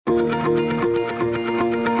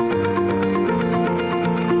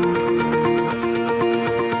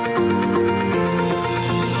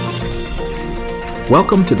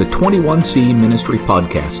Welcome to the 21C Ministry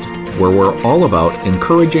Podcast, where we're all about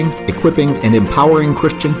encouraging, equipping, and empowering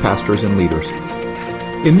Christian pastors and leaders.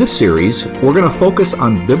 In this series, we're going to focus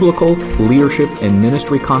on biblical leadership and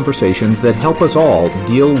ministry conversations that help us all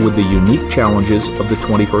deal with the unique challenges of the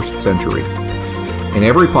 21st century. In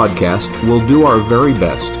every podcast, we'll do our very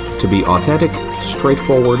best to be authentic,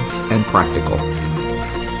 straightforward, and practical.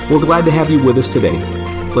 We're glad to have you with us today.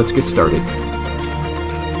 Let's get started.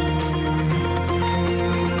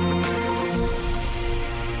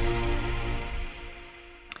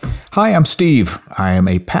 Hi, I'm Steve. I am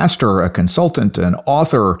a pastor, a consultant, an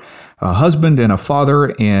author, a husband, and a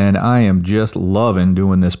father, and I am just loving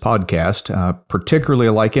doing this podcast, particularly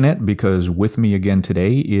liking it because with me again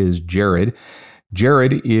today is Jared.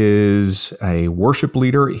 Jared is a worship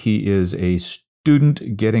leader. He is a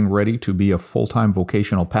student getting ready to be a full-time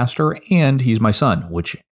vocational pastor, and he's my son,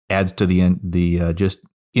 which adds to the just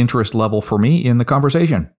interest level for me in the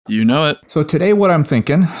conversation. You know it. So today what I'm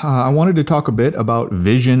thinking, I wanted to talk a bit about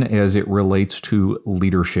vision as it relates to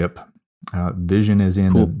leadership. Vision as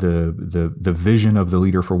in the vision of the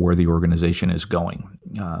leader for where the organization is going.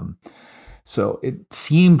 So it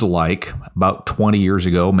seemed like about 20 years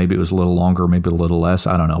ago, maybe it was a little longer, maybe a little less,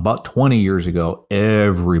 I don't know. About 20 years ago,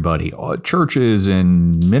 everybody, churches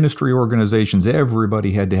and ministry organizations,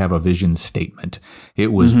 everybody had to have a vision statement.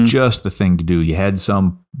 It was just the thing to do. You had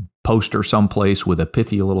some poster someplace with a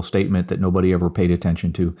pithy little statement that nobody ever paid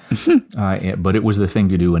attention to. But it was the thing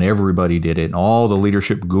to do, and everybody did it. And all the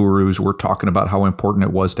leadership gurus were talking about how important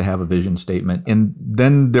it was to have a vision statement. And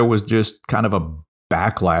then there was just kind of a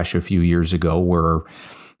backlash a few years ago where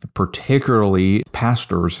particularly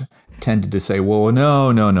pastors tended to say, well,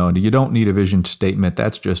 no, you don't need a vision statement.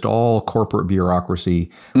 That's just all corporate bureaucracy.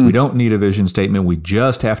 We don't need a vision statement. We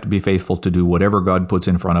just have to be faithful to do whatever God puts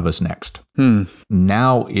in front of us next.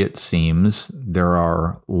 Now it seems there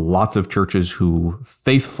are lots of churches who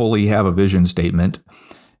faithfully have a vision statement.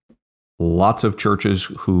 Lots of churches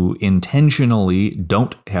who intentionally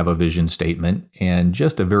don't have a vision statement, and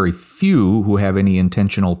just a very few who have any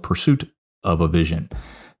intentional pursuit of a vision.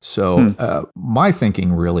 So my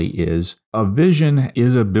thinking really is a vision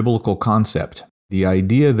is a biblical concept. The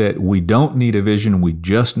idea that we don't need a vision, we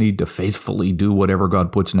just need to faithfully do whatever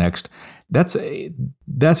God puts next, that's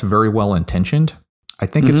very well intentioned. I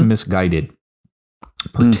think it's misguided,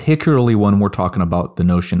 particularly when we're talking about the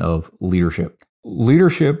notion of leadership.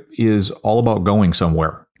 Leadership is all about going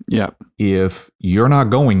somewhere. Yeah. If you're not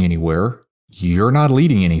going anywhere, you're not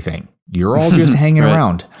leading anything. You're all just hanging right.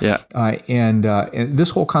 around. Yeah. And this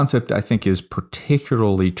whole concept, I think, is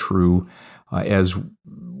particularly true as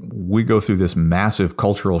we go through this massive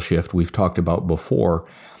cultural shift we've talked about before.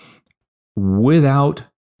 Without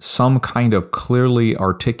some kind of clearly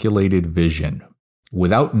articulated vision,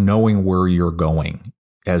 without knowing where you're going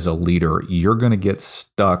as a leader, you're going to get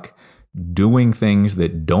stuck doing things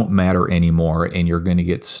that don't matter anymore, and you're going to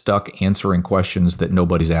get stuck answering questions that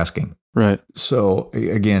nobody's asking. Right. So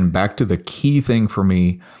again, back to the key thing for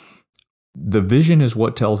me, the vision is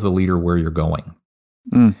what tells the leader where you're going.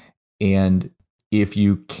 And if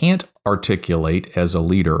you can't articulate as a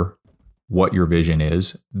leader what your vision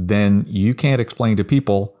is, then you can't explain to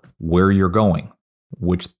people where you're going,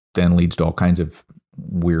 which then leads to all kinds of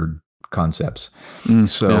weird concepts.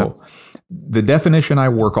 The definition I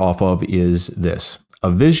work off of is this. A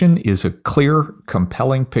vision is a clear,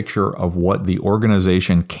 compelling picture of what the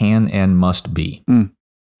organization can and must be.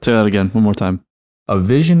 Say that again, one more time. A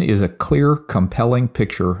vision is a clear, compelling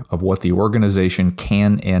picture of what the organization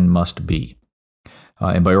can and must be.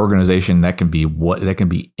 And by organization, that can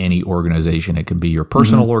be any organization. It can be your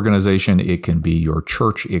personal organization. It can be your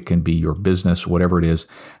church. It can be your business, whatever it is.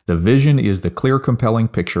 The vision is the clear, compelling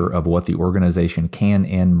picture of what the organization can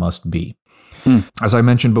and must be. As I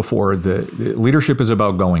mentioned before, the leadership is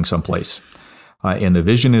about going someplace. And the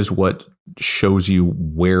vision is what shows you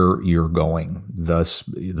where you're going. Thus,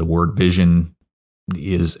 the word vision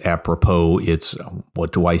is apropos. It's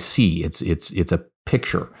what do I see? It's a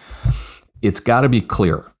picture. It's got to be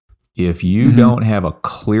clear. If you don't have a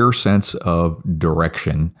clear sense of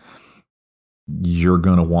direction, you're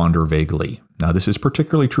going to wander vaguely. Now, this is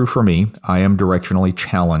particularly true for me. I am directionally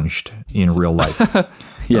challenged in real life.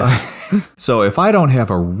 Yes. So if I don't have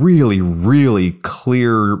a really, really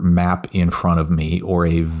clear map in front of me or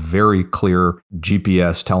a very clear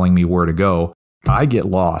GPS telling me where to go, I get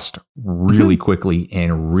lost really quickly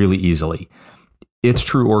and really easily. It's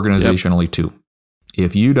true organizationally too.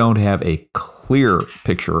 If you don't have a clear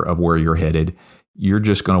picture of where you're headed, you're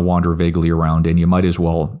just going to wander vaguely around, and you might as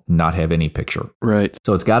well not have any picture. Right.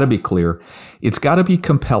 So it's got to be clear. It's got to be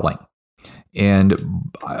compelling. And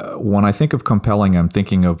when I think of compelling, I'm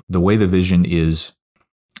thinking of the way the vision is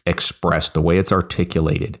expressed, the way it's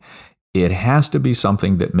articulated. It has to be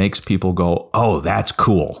something that makes people go, oh, that's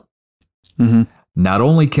cool. Mm-hmm. Not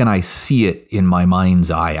only can I see it in my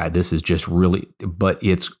mind's eye, this is just really, but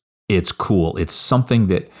it's cool. It's something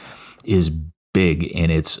that is big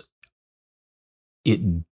and it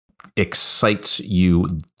excites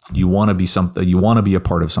you. You want to be something. You want to be a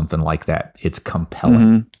part of something like that. It's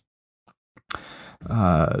compelling.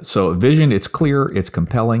 So vision, it's clear, it's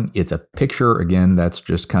compelling, it's a picture. Again, that's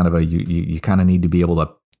just kind of you kind of need to be able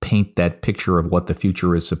to paint that picture of what the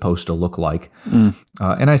future is supposed to look like. And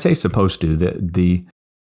I say supposed to. The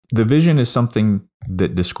vision is something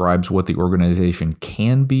that describes what the organization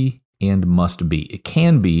can be and must be. It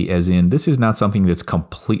can be, as in, this is not something that's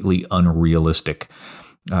completely unrealistic.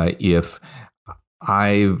 If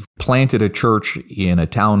I've planted a church in a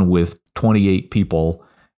town with 28 people,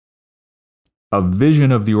 a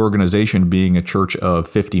vision of the organization being a church of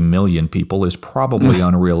 50 million people is probably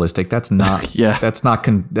unrealistic. That's not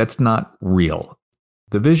that's not real.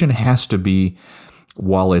 The vision has to be,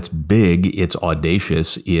 while it's big, it's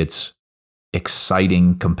audacious, it's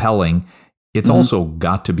exciting, compelling, it's also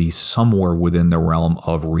got to be somewhere within the realm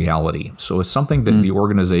of reality. So it's something that the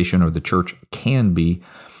organization or the church can be,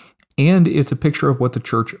 and it's a picture of what the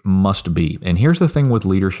church must be. And here's the thing with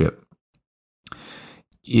leadership.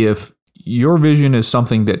 If your vision is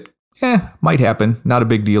something that might happen, not a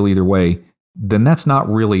big deal either way, then that's not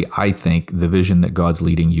really, I think, the vision that God's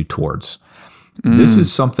leading you towards. This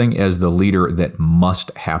is something as the leader that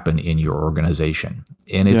must happen in your organization.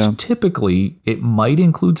 And it's typically, it might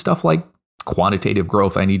include stuff like quantitative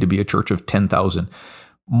growth. I need to be a church of 10,000.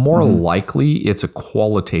 More likely, it's a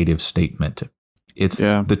qualitative statement. It's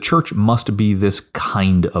the church must be this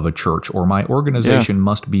kind of a church, or my organization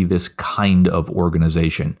must be this kind of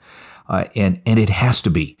organization. And it has to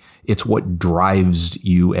be. It's what drives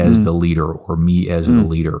you as the leader, or me as the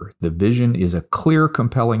leader. The vision is a clear,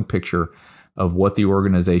 compelling picture of what the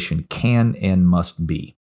organization can and must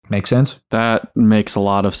be. Make sense? That makes a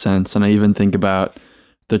lot of sense. And I even think about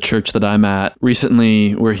the church that I'm at.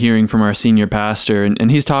 Recently, we're hearing from our senior pastor,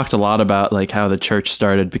 and he's talked a lot about like how the church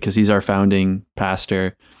started, because he's our founding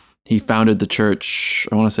pastor. He founded the church,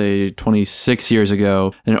 I want to say 26 years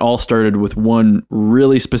ago, and it all started with one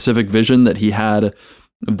really specific vision that he had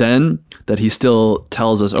then, that he still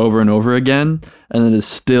tells us over and over again, and that is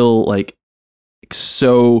still like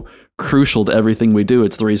so crucial to everything we do.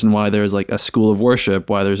 It's the reason why there's like a school of worship,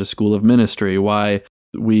 why there's a school of ministry, why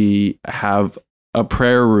we have a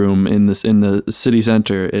prayer room in the city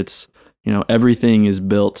center. It's, everything is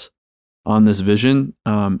built on this vision,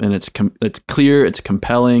 and it's clear, it's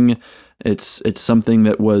compelling, it's something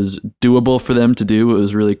that was doable for them to do. It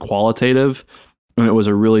was really qualitative, and it was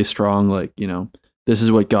a really strong, this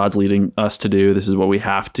is what God's leading us to do. This is what we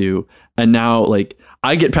have to. And now,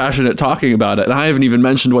 I get passionate talking about it, and I haven't even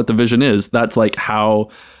mentioned what the vision is. That's how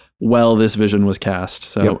well this vision was cast.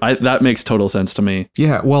 So that makes total sense to me.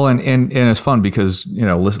 Yeah. Well, and it's fun because,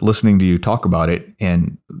 listening to you talk about it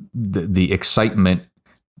and the excitement,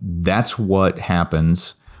 that's what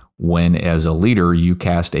happens when, as a leader, you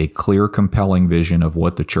cast a clear, compelling vision of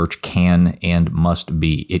what the church can and must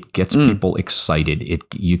be. It gets people excited.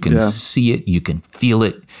 You can see it, you can feel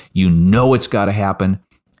it, it's got to happen.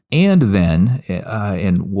 And then,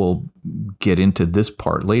 and we'll get into this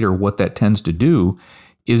part later, what that tends to do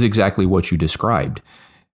is exactly what you described.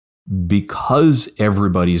 Because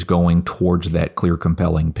everybody's going towards that clear,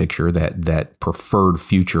 compelling picture, that preferred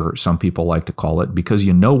future, some people like to call it, because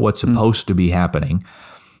what's supposed to be happening,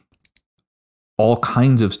 all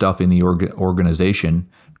kinds of stuff in the organization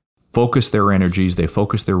focus their energies, they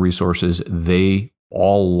focus their resources, they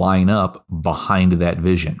all line up behind that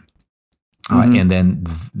vision. And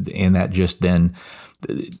that just then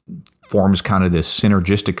forms kind of this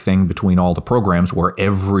synergistic thing between all the programs where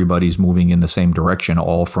everybody's moving in the same direction,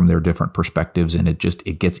 all from their different perspectives, and it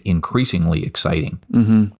gets increasingly exciting.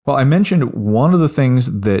 Well, I mentioned one of the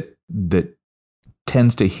things that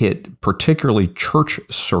tends to hit particularly church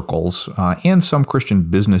circles and some Christian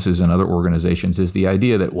businesses and other organizations is the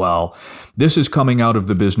idea that, well, this is coming out of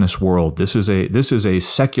the business world. This is a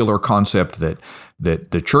secular concept that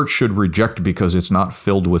the church should reject because it's not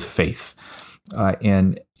filled with faith.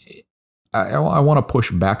 And I want to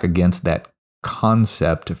push back against that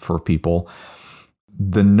concept for people.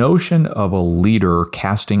 The notion of a leader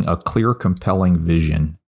casting a clear, compelling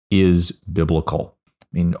vision is biblical. I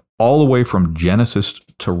mean, all the way from Genesis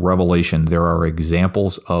to Revelation, there are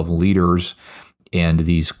examples of leaders and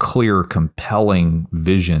these clear, compelling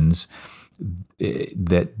visions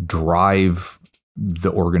that drive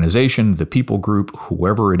the organization, the people group,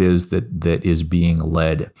 whoever it is that is being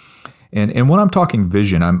led. And when I'm talking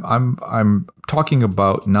vision, I'm talking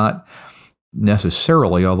about not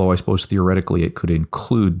necessarily, although I suppose theoretically it could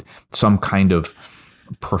include some kind of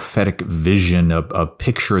prophetic vision, a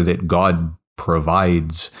picture that God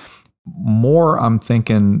provides. More, I'm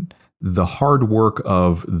thinking the hard work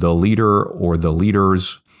of the leader or the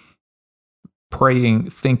leaders praying,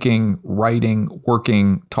 thinking, writing,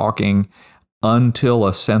 working, talking until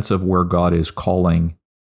a sense of where God is calling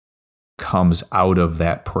comes out of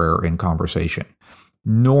that prayer and conversation.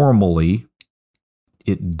 Normally,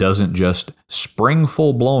 it doesn't just spring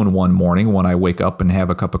full blown one morning when I wake up and have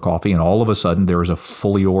a cup of coffee and all of a sudden there is a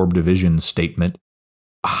fully orbed vision statement.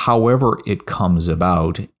 However it comes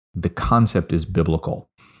about, the concept is biblical.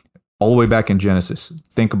 All the way back in Genesis,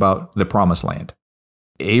 think about the promised land.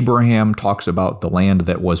 Abraham talks about the land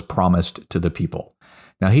that was promised to the people.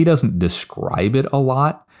 Now, he doesn't describe it a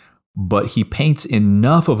lot, but he paints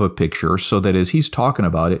enough of a picture so that as he's talking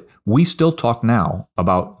about it, we still talk now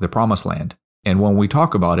about the promised land. And when we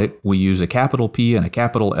talk about it, we use a capital P and a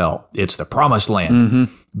capital L. It's the promised land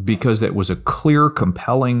because that was a clear,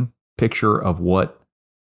 compelling picture of what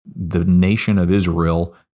the nation of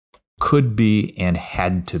Israel could be and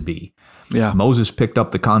had to be. Yeah. Moses picked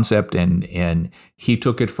up the concept and he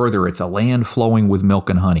took it further. It's a land flowing with milk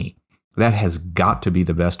and honey. That has got to be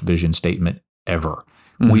the best vision statement ever.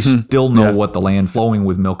 We still know what the land flowing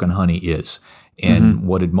with milk and honey is. And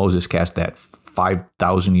what did Moses cast that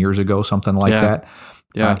 5,000 years ago, something like that?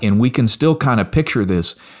 Yeah. And we can still kind of picture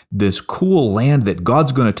this cool land that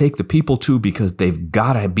God's going to take the people to because they've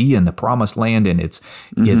got to be in the promised land. And it's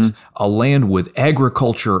a land with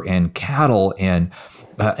agriculture and cattle and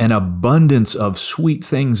an abundance of sweet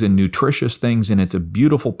things and nutritious things. And it's a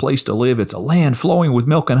beautiful place to live. It's a land flowing with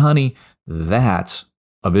milk and honey. That's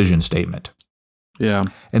a vision statement. Yeah.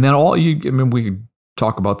 And then we could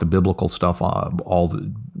talk about the biblical stuff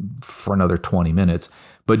for another 20 minutes,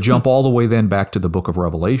 but jump all the way then back to the book of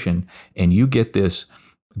Revelation, and you get this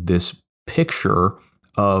picture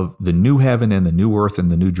of the new heaven and the new earth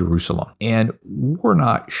and the new Jerusalem. And we're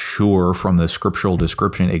not sure from the scriptural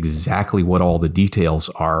description exactly what all the details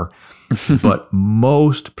are, but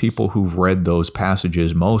most people who've read those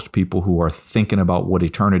passages, most people who are thinking about what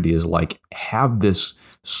eternity is like, have this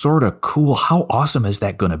sort of cool, how awesome is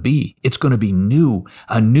that going to be? It's going to be new,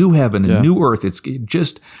 a new heaven, a new earth. It's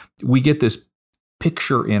just, we get this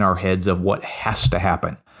picture in our heads of what has to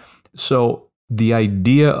happen. So the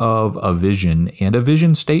idea of a vision and a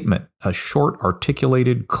vision statement, a short,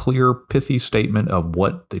 articulated, clear, pithy statement of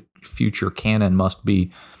what the future can and must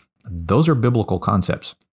be, those are biblical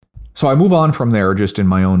concepts. So I move on from there just in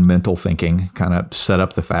my own mental thinking, kind of set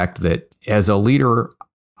up the fact that as a leader,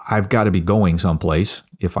 I've got to be going someplace.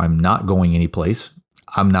 If I'm not going anyplace,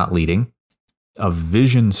 I'm not leading. A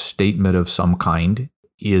vision statement of some kind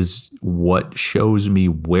is what shows me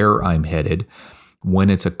where I'm headed. When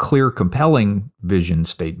it's a clear, compelling vision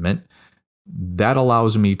statement, that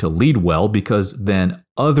allows me to lead well because then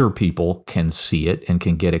other people can see it and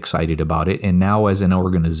can get excited about it. And now as an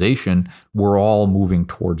organization, we're all moving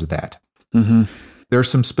towards that. There's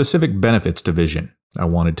some specific benefits to vision I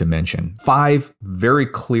wanted to mention. 5 very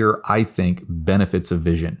clear, I think, benefits of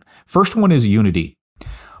vision. First one is unity.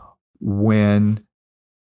 When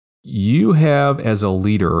you have, as a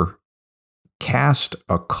leader, cast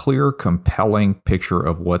a clear, compelling picture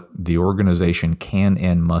of what the organization can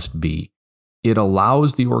and must be, it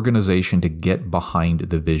allows the organization to get behind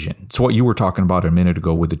the vision. It's what you were talking about a minute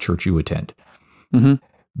ago with the church you attend.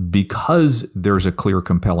 Because there's a clear,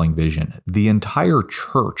 compelling vision, the entire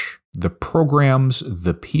church, the programs,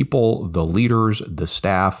 the people, the leaders, the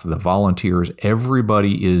staff, the volunteers,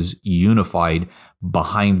 everybody is unified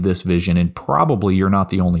behind this vision. And probably you're not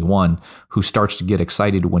the only one who starts to get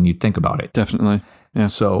excited when you think about it. Definitely. Yeah.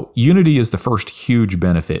 So unity is the first huge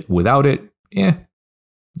benefit. Without it,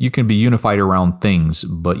 you can be unified around things,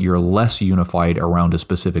 but you're less unified around a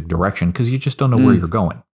specific direction because you just don't know where you're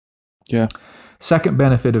going. Yeah. Second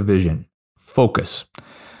benefit of vision, focus.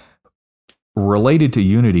 Related to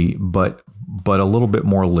unity, but a little bit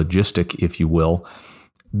more logistic, if you will.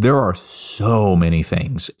 There are so many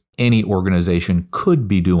things any organization could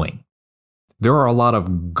be doing. There are a lot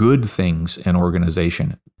of good things an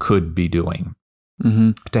organization could be doing.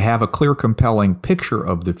 To have a clear, compelling picture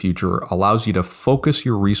of the future allows you to focus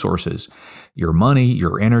your resources, your money,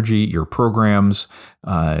 your energy, your programs,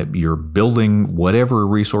 your building, whatever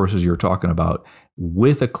resources you're talking about.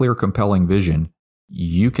 With a clear, compelling vision,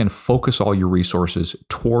 you can focus all your resources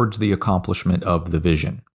towards the accomplishment of the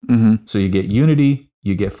vision. So you get unity,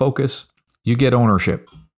 you get focus, you get ownership.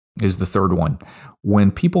 is the third one.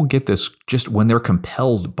 When people get this, just when they're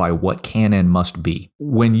compelled by what can and must be,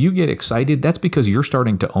 when you get excited, that's because you're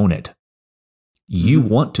starting to own it. You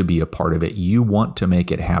want to be a part of it. You want to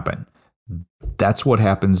make it happen. That's what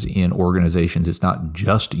happens in organizations. It's not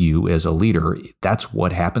just you as a leader. That's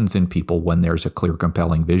what happens in people when there's a clear,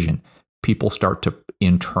 compelling vision. People start to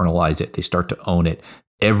internalize it. They start to own it.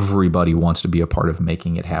 Everybody wants to be a part of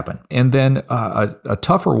making it happen. And then a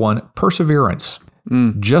tougher one, perseverance.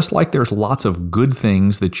 Just like there's lots of good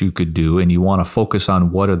things that you could do and you want to focus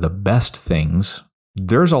on what are the best things,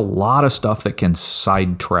 there's a lot of stuff that can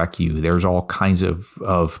sidetrack you. There's all kinds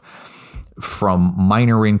of from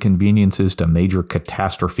minor inconveniences to major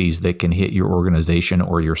catastrophes that can hit your organization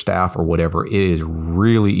or your staff or whatever. It is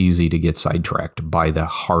really easy to get sidetracked by the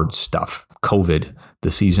hard stuff. COVID,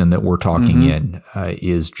 the season that we're talking in,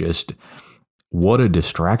 is just what a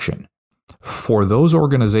distraction. For those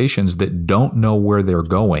organizations that don't know where they're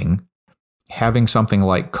going, having something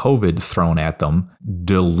like COVID thrown at them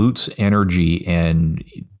dilutes energy and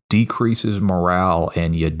decreases morale,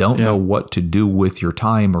 and you don't know what to do with your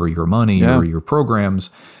time or your money or your programs.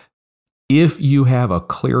 If you have a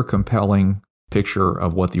clear, compelling picture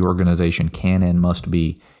of what the organization can and must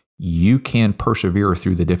be, you can persevere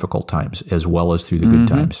through the difficult times as well as through the good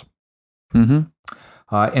times. And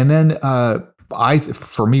then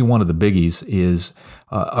for me, one of the biggies is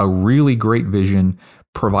a really great vision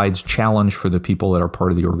provides challenge for the people that are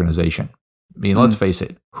part of the organization. I mean, let's face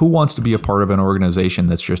it. Who wants to be a part of an organization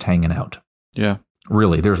that's just hanging out? Yeah.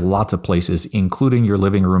 Really, there's lots of places, including your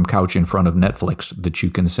living room couch in front of Netflix, that you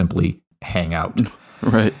can simply hang out.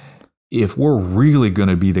 Right. If we're really going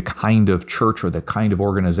to be the kind of church or the kind of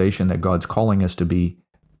organization that God's calling us to be,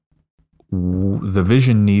 the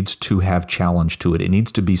vision needs to have challenge to it. It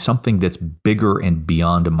needs to be something that's bigger and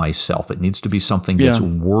beyond myself. It needs to be something that's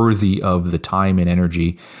worthy of the time and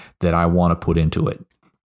energy that I want to put into it.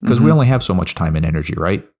 Because we only have so much time and energy,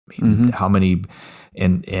 right? I mean, how many,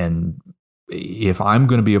 and if I'm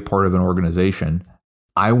going to be a part of an organization,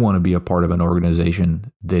 I want to be a part of an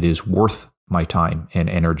organization that is worth my time and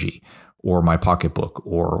energy, or my pocketbook,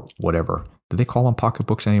 or whatever. Do they call them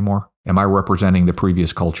pocketbooks anymore? Am I representing the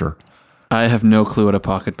previous culture? I have no clue what a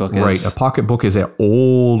pocketbook is. Right. A pocketbook is an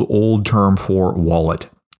old term for wallet.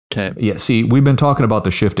 Okay. Yeah. See, we've been talking about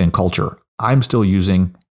the shift in culture. I'm still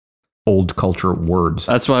using old culture words.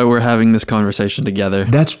 That's why we're having this conversation together.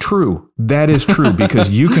 That's true. That is true, because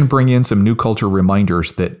you can bring in some new culture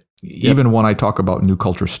reminders that even when I talk about new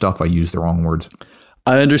culture stuff, I use the wrong words.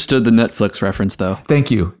 I understood the Netflix reference, though. Thank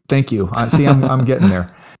you. See, I'm getting there.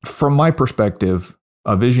 From my perspective,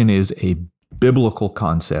 a vision is a biblical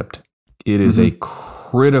concept. It is a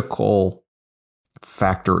critical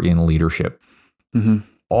factor in leadership.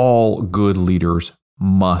 All good leaders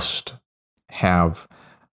must have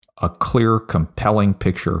a clear, compelling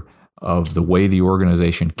picture of the way the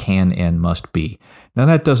organization can and must be. Now,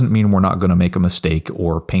 that doesn't mean we're not going to make a mistake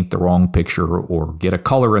or paint the wrong picture or get a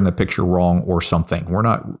color in the picture wrong or something.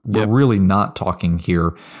 We're really not talking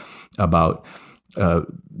here about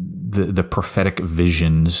the prophetic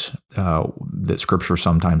visions that Scripture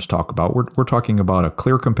sometimes talk about. We're talking about a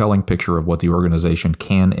clear, compelling picture of what the organization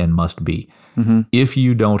can and must be. If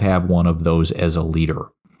you don't have one of those as a leader,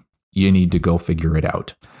 you need to go figure it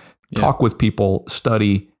out. Talk with people,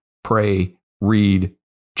 study, pray, read,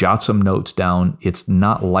 jot some notes down. It's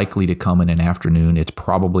not likely to come in an afternoon. It's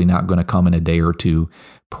probably not going to come in a day or two.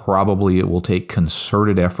 Probably it will take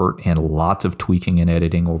concerted effort and lots of tweaking and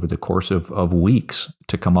editing over the course of weeks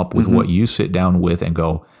to come up with what you sit down with and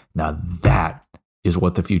go, now that is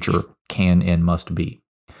what the future can and must be.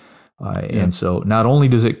 And so not only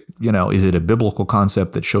does it, is it a biblical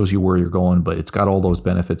concept that shows you where you're going, but it's got all those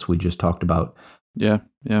benefits we just talked about. Yeah.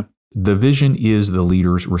 The vision is the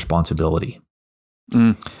leader's responsibility.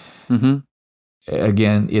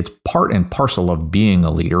 Again, it's part and parcel of being a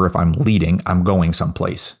leader. If I'm leading, I'm going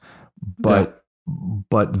someplace. But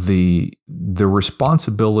the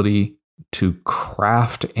responsibility to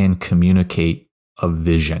craft and communicate a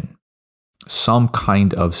vision, some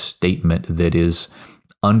kind of statement that is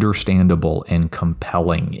understandable and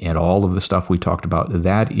compelling, and all of the stuff we talked about,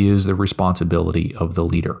 that is the responsibility of the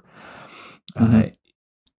leader.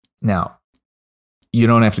 Now, you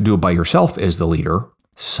don't have to do it by yourself as the leader.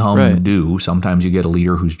 Some do. Sometimes you get a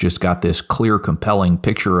leader who's just got this clear, compelling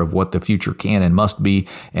picture of what the future can and must be,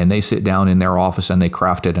 and they sit down in their office and they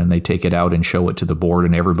craft it and they take it out and show it to the board,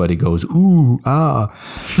 and everybody goes, ooh, ah.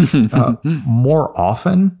 More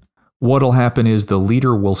often, what'll happen is the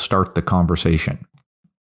leader will start the conversation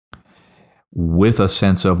with a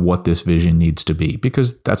sense of what this vision needs to be,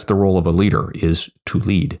 because that's the role of a leader, is to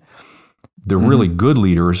lead. The really good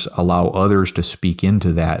leaders allow others to speak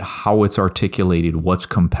into that, how it's articulated, what's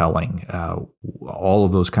compelling, all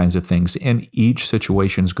of those kinds of things. And each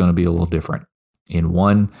situation is going to be a little different. In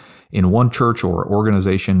one church or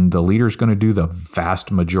organization, the leader is going to do the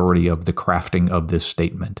vast majority of the crafting of this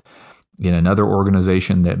statement. In another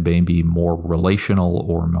organization that may be more relational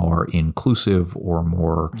or more inclusive or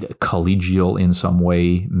more collegial in some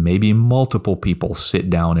way, maybe multiple people sit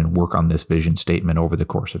down and work on this vision statement over the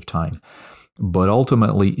course of time. But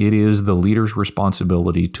ultimately, it is the leader's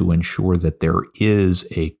responsibility to ensure that there is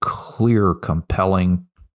a clear, compelling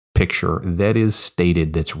picture that is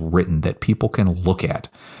stated, that's written, that people can look at.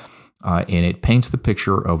 And it paints the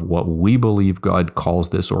picture of what we believe God calls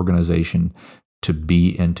this organization to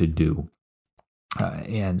be and to do.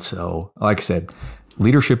 And so, like I said,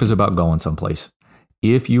 leadership is about going someplace.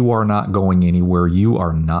 If you are not going anywhere, you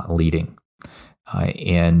are not leading.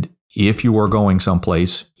 And if you are going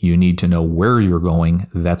someplace, you need to know where you're going.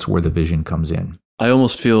 That's where the vision comes in. I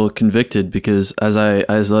almost feel convicted because as I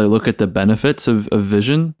look at the benefits of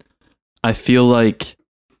vision, I feel like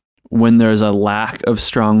when there's a lack of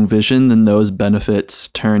strong vision, then those benefits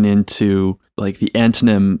turn into like the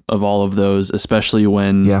antonym of all of those, especially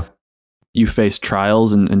when you face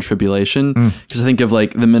trials and tribulation. Because I think of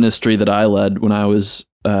like the ministry that I led when I was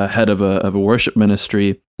head of a worship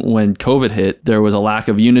ministry. When COVID hit, there was a lack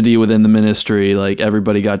of unity within the ministry. Like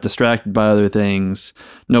everybody got distracted by other things.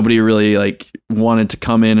 Nobody really like wanted to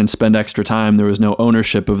come in and spend extra time. There was no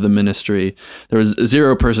ownership of the ministry. There was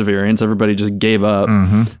zero perseverance. Everybody just gave up.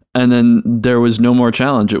 And then there was no more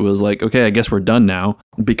challenge. It was like, okay, I guess we're done now,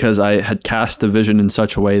 because I had cast the vision in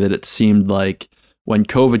such a way that it seemed like when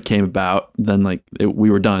COVID came about, then we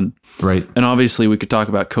were done. Right. And obviously we could talk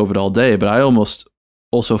about COVID all day, but I almost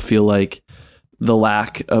also feel like the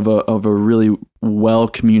lack of a really well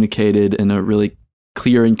communicated and a really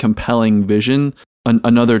clear and compelling vision,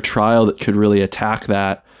 another trial that could really attack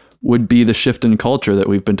that would be the shift in culture that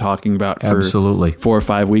we've been talking about for Absolutely. 4 or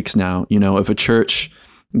 5 weeks now. You know, if a church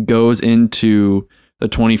goes into the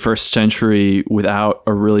 21st century without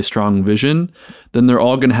a really strong vision, then they're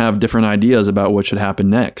all going to have different ideas about what should happen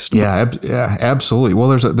next. Yeah, absolutely. Well,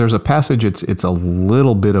 there's a passage. It's a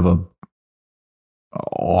little bit of a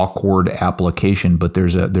awkward application, but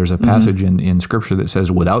there's a passage in Scripture that says,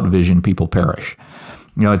 "Without vision, people perish."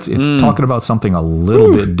 You know, it's talking about something a little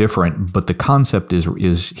bit different, but the concept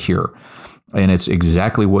is here, and it's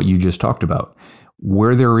exactly what you just talked about.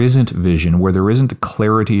 Where there isn't vision, where there isn't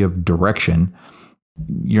clarity of direction,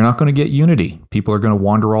 you're not going to get unity. People are going to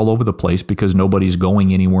wander all over the place because nobody's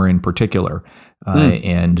going anywhere in particular,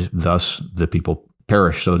 and thus the people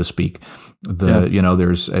perish, so to speak.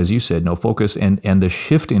 There's, as you said, no focus, and the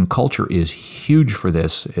shift in culture is huge for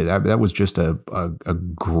this. That was just a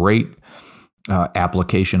great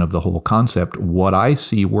application of the whole concept. What I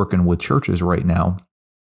see working with churches right now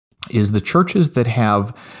is the churches that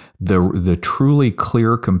have the truly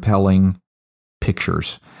clear, compelling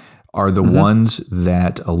pictures are the ones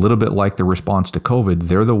that, a little bit like the response to COVID,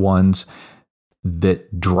 they're the ones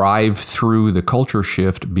that drive through the culture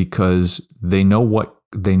shift because they know what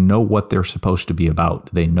they're supposed to be about.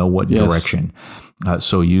 They know what direction.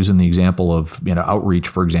 So using the example of outreach,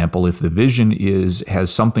 for example, if the vision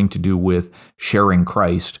has something to do with sharing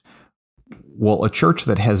Christ, well, a church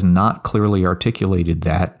that has not clearly articulated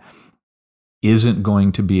that isn't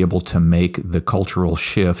going to be able to make the cultural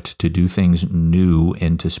shift to do things new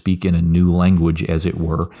and to speak in a new language, as it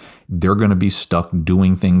were. They're going to be stuck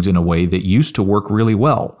doing things in a way that used to work really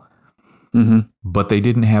well. But they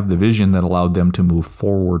didn't have the vision that allowed them to move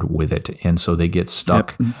forward with it. And so they get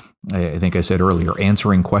stuck, I think I said earlier,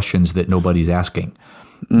 answering questions that nobody's asking.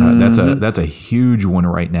 That's a huge one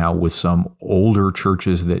right now with some older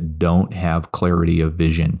churches that don't have clarity of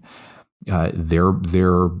vision.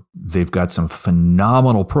 They've got some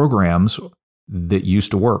phenomenal programs that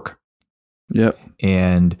used to work. Yep.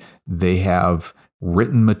 And they have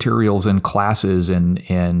written materials and classes and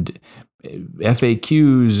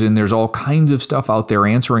FAQs, and there's all kinds of stuff out there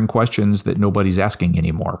answering questions that nobody's asking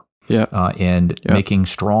anymore. Making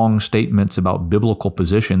strong statements about biblical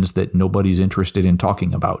positions that nobody's interested in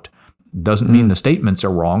talking about. Doesn't mean the statements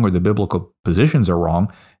are wrong or the biblical positions are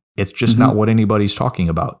wrong. It's just not what anybody's talking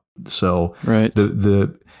about. So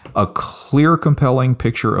a clear, compelling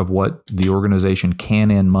picture of what the organization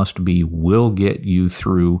can and must be will get you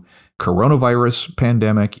through coronavirus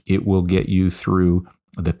pandemic. It will get you through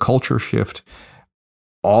the culture shift,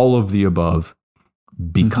 all of the above,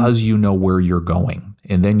 because you know where you're going.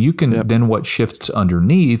 And then you can, then what shifts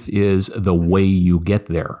underneath is the way you get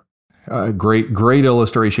there. Great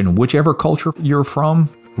illustration. Whichever culture you're from,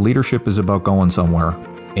 leadership is about going somewhere,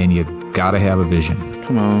 and you Gotta have a vision.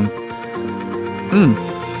 Come on.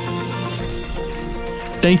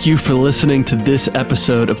 Thank you for listening to this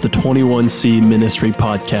episode of the 21C Ministry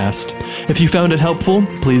Podcast. If you found it helpful,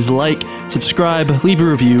 please like, subscribe, leave a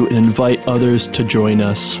review, and invite others to join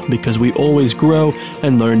us, because we always grow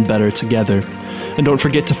and learn better together. And don't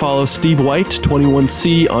forget to follow Steve White,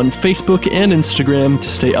 21C, on Facebook and Instagram to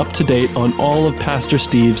stay up to date on all of Pastor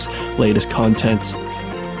Steve's latest content.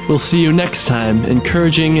 We'll see you next time,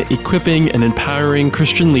 encouraging, equipping, and empowering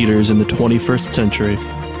Christian leaders in the 21st century.